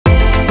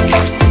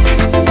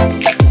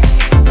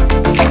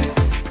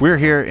We're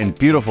here in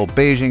beautiful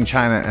Beijing,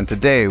 China, and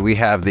today we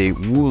have the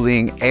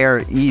Wuling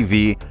Air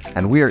EV,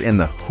 and we are in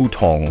the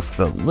Hutongs,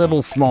 the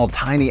little small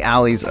tiny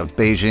alleys of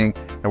Beijing,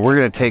 and we're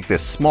going to take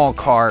this small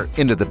car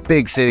into the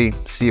big city,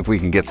 see if we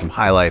can get some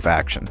high life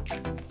action.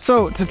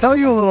 So to tell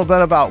you a little bit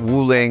about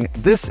Wuling,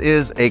 this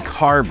is a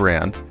car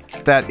brand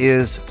that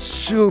is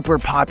super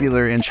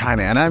popular in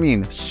China, and I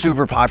mean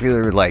super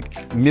popular,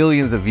 like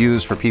millions of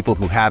views for people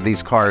who have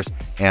these cars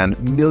and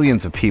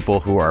millions of people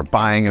who are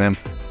buying them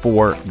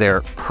for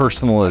their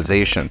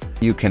personalization.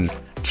 You can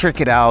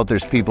trick it out.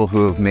 There's people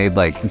who have made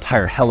like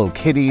entire Hello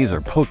Kitties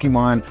or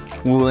Pokemon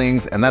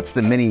Wulings, and that's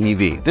the Mini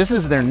EV. This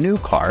is their new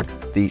car,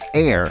 the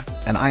Air,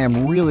 and I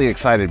am really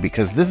excited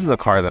because this is a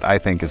car that I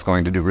think is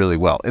going to do really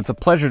well. It's a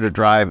pleasure to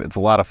drive, it's a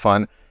lot of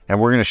fun, and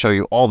we're going to show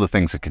you all the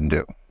things it can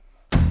do.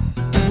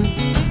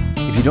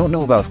 If you don't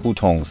know about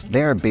Hutongs,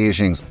 they are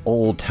Beijing's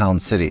old town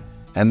city,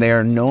 and they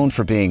are known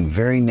for being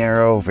very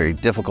narrow, very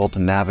difficult to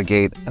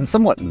navigate, and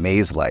somewhat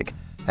maze-like.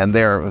 And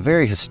they're a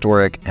very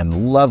historic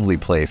and lovely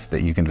place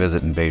that you can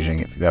visit in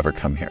Beijing if you ever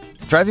come here.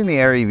 Driving the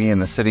Air EV in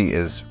the city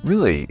is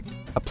really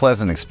a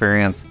pleasant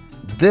experience.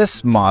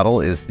 This model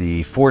is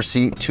the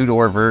 4-seat,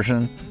 2-door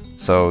version,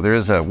 so there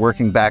is a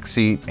working back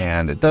seat,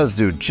 and it does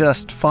do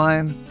just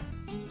fine.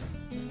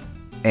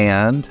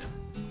 And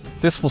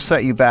this will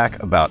set you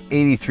back about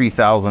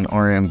 83,000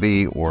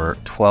 RMB or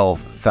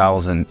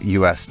 12,000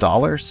 US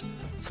dollars.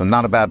 So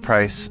not a bad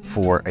price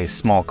for a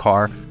small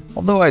car,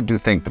 although I do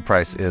think the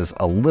price is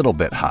a little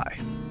bit high.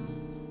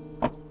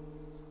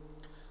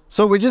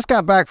 So we just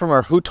got back from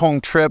our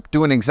Hutong trip,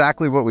 doing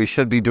exactly what we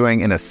should be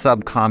doing in a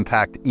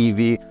subcompact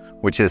EV,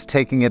 which is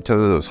taking it to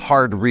those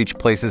hard to reach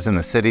places in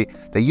the city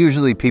that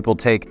usually people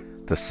take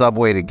the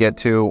subway to get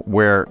to,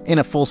 where in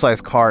a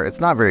full-size car, it's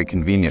not very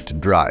convenient to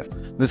drive.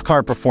 This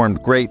car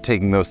performed great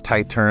taking those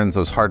tight turns,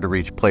 those hard to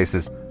reach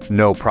places,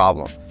 no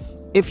problem.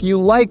 If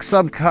you like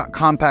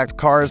subcompact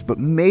cars, but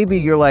maybe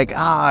you're like,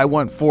 I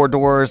want 4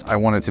 doors, I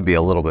want it to be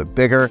a little bit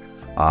bigger,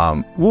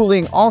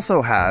 Wuling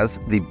also has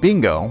the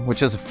Bingo,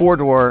 which is a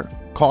 4-door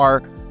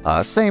car,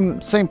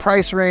 same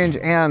price range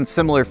and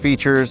similar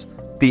features.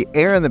 The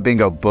Air and the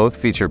Bingo both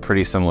feature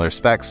pretty similar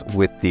specs,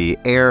 with the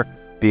Air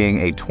being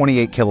a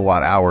 28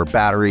 kilowatt hour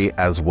battery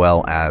as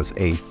well as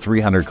a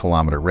 300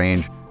 kilometer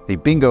range. The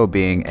Bingo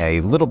being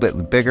a little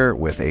bit bigger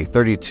with a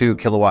 32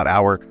 kilowatt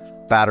hour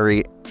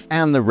battery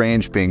and the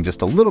range being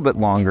just a little bit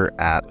longer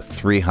at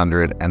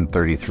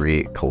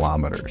 333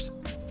 kilometers.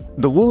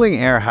 The Wuling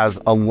Air has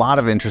a lot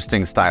of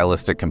interesting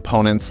stylistic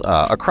components.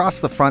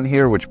 Across the front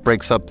here, which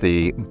breaks up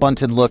the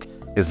bunted look,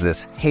 is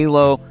this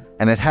halo.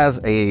 And it has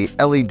a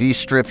LED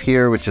strip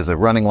here, which is a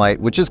running light,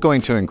 which is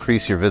going to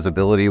increase your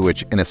visibility,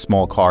 which in a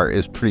small car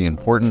is pretty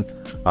important.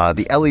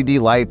 The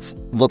LED lights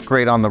look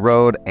great on the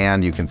road,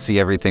 and you can see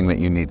everything that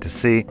you need to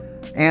see.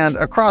 And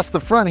across the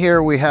front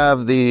here, we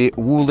have the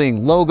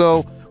Wuling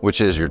logo,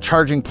 which is your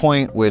charging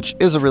point, which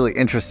is a really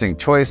interesting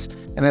choice,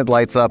 and it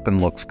lights up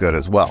and looks good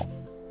as well.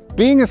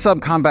 Being a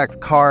subcompact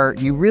car,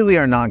 you really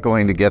are not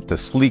going to get the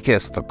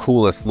sleekest, the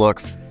coolest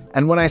looks.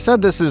 And when I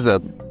said this is a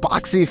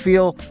boxy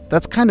feel,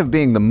 that's kind of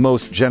being the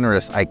most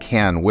generous I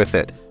can with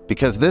it,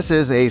 because this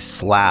is a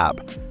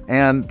slab.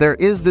 And there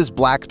is this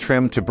black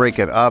trim to break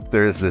it up.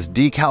 There's this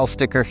decal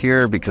sticker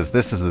here because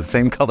this is the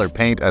same color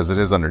paint as it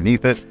is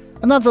underneath it,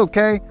 and that's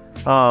okay.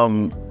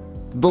 The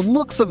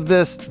looks of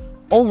this,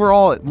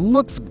 overall, it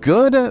looks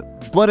good,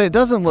 but it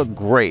doesn't look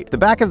great. The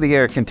back of the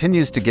Air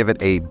continues to give it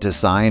a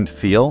designed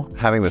feel,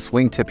 having this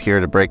wingtip here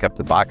to break up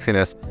the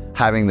boxiness,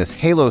 having this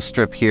halo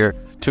strip here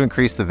to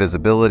increase the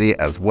visibility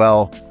as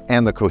well,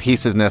 and the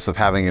cohesiveness of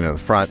having it in the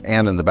front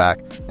and in the back.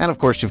 And of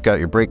course, you've got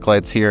your brake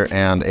lights here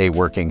and a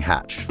working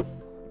hatch.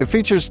 It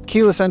features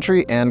keyless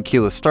entry and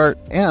keyless start,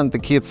 and the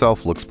key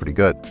itself looks pretty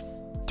good.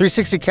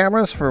 360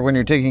 cameras for when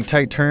you're taking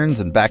tight turns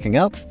and backing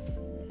up.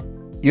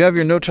 You have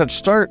your no-touch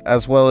start,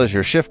 as well as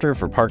your shifter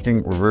for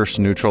parking, reverse,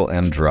 neutral,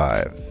 and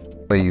drive.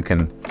 So you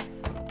can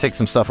take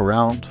some stuff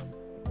around.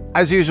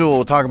 As usual,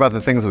 we'll talk about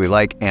the things that we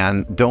like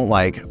and don't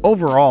like.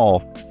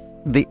 Overall,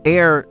 the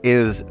Air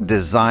is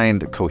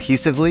designed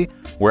cohesively,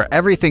 where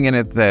everything in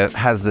it that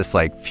has this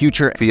like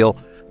future feel.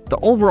 The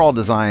overall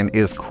design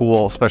is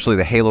cool, especially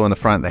the halo in the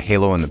front, the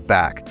halo in the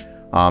back.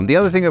 The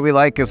other thing that we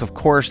like is, of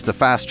course, the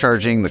fast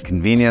charging, the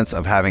convenience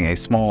of having a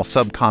small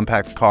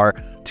subcompact car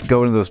to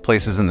go to those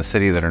places in the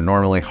city that are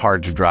normally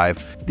hard to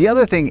drive. The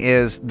other thing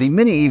is the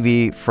Mini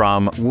EV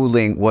from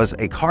Wuling was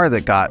a car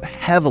that got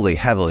heavily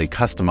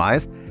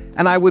customized,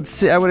 and I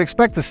would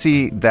expect to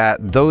see that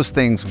those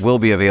things will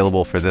be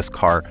available for this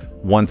car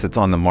once it's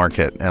on the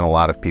market and a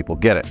lot of people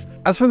get it.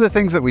 As for the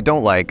things that we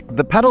don't like,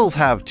 the pedals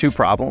have 2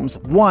 problems.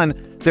 One,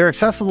 they're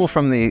accessible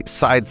from the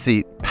side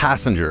seat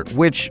passenger,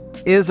 which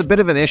is a bit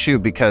of an issue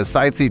because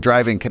side seat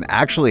driving can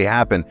actually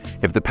happen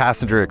if the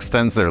passenger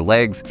extends their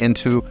legs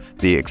into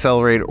the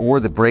accelerator or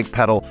the brake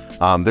pedal.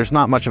 There's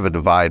not much of a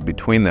divide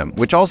between them,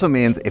 which also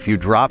means if you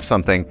drop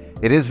something,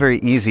 it is very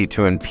easy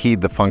to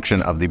impede the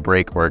function of the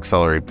brake or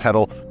accelerate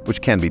pedal,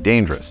 which can be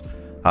dangerous.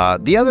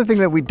 The other thing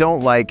that we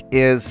don't like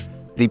is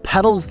The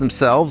pedals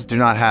themselves do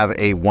not have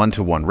a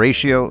 1-to-1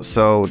 ratio,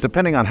 so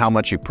depending on how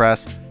much you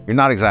press, you're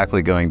not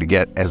exactly going to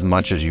get as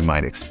much as you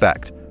might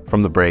expect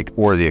from the brake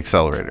or the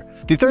accelerator.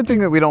 The third thing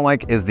that we don't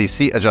like is the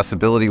seat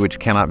adjustability, which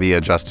cannot be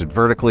adjusted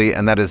vertically,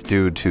 and that is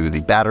due to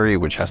the battery,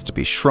 which has to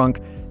be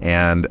shrunk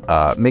and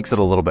makes it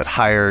a little bit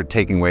higher,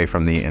 taking away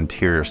from the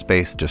interior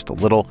space just a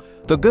little.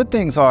 The good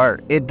things are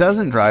it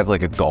doesn't drive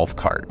like a golf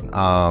cart.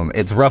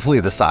 It's roughly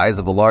the size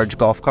of a large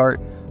golf cart,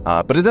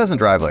 but it doesn't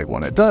drive like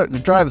one. It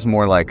drives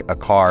more like a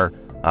car.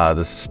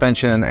 The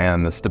suspension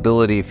and the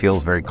stability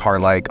feels very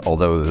car-like,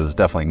 although this is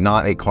definitely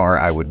not a car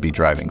I would be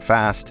driving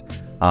fast.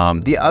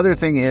 The other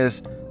thing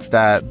is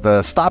that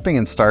the stopping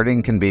and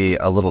starting can be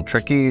a little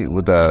tricky.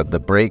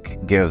 The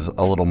brake gives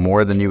a little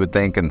more than you would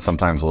think and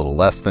sometimes a little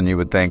less than you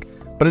would think,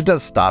 but it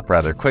does stop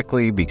rather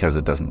quickly because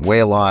it doesn't weigh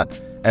a lot.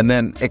 And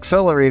then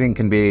accelerating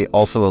can be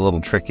also a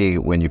little tricky.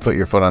 When you put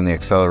your foot on the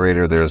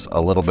accelerator, there's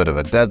a little bit of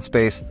a dead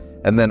space.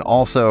 And then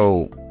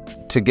also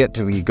to get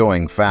to be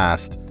going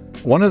fast,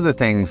 one of the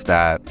things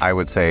that I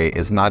would say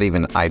is not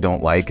even I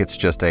don't like, it's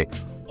just a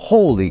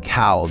holy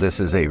cow, this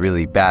is a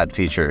really bad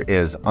feature,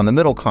 is on the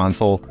middle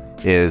console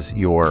is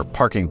your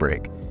parking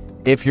brake.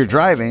 If you're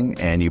driving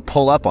and you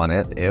pull up on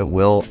it, it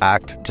will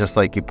act just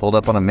like you pulled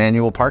up on a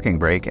manual parking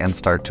brake and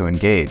start to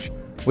engage,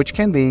 which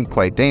can be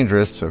quite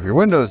dangerous. So if your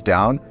window's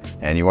down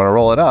and you want to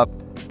roll it up,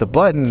 the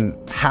button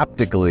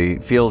haptically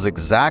feels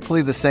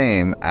exactly the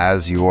same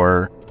as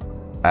your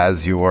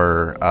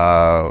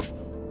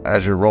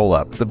roll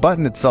up. The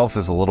button itself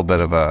is a little bit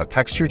of a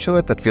texture to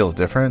it that feels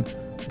different,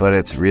 but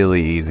it's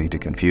really easy to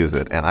confuse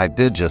it. And I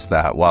did just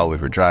that while we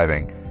were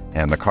driving,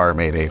 and the car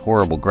made a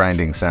horrible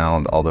grinding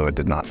sound, although it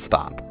did not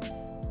stop.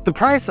 The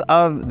price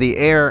of the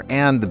Air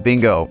and the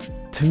Bingo,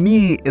 to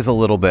me, is a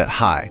little bit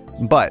high.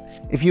 But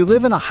if you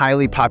live in a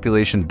highly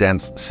population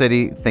dense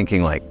city,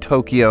 thinking like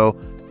Tokyo,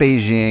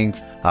 Beijing,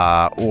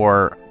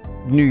 or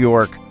New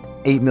York,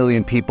 8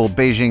 million people,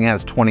 Beijing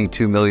has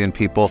 22 million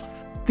people,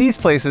 these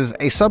places,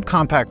 a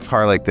subcompact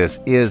car like this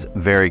is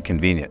very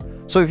convenient.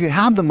 So if you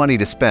have the money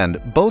to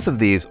spend, both of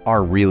these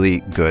are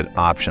really good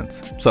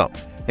options. So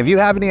if you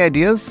have any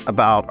ideas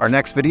about our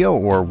next video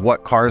or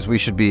what cars we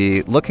should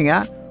be looking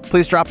at,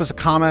 please drop us a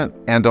comment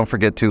and don't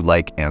forget to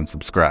like and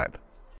subscribe.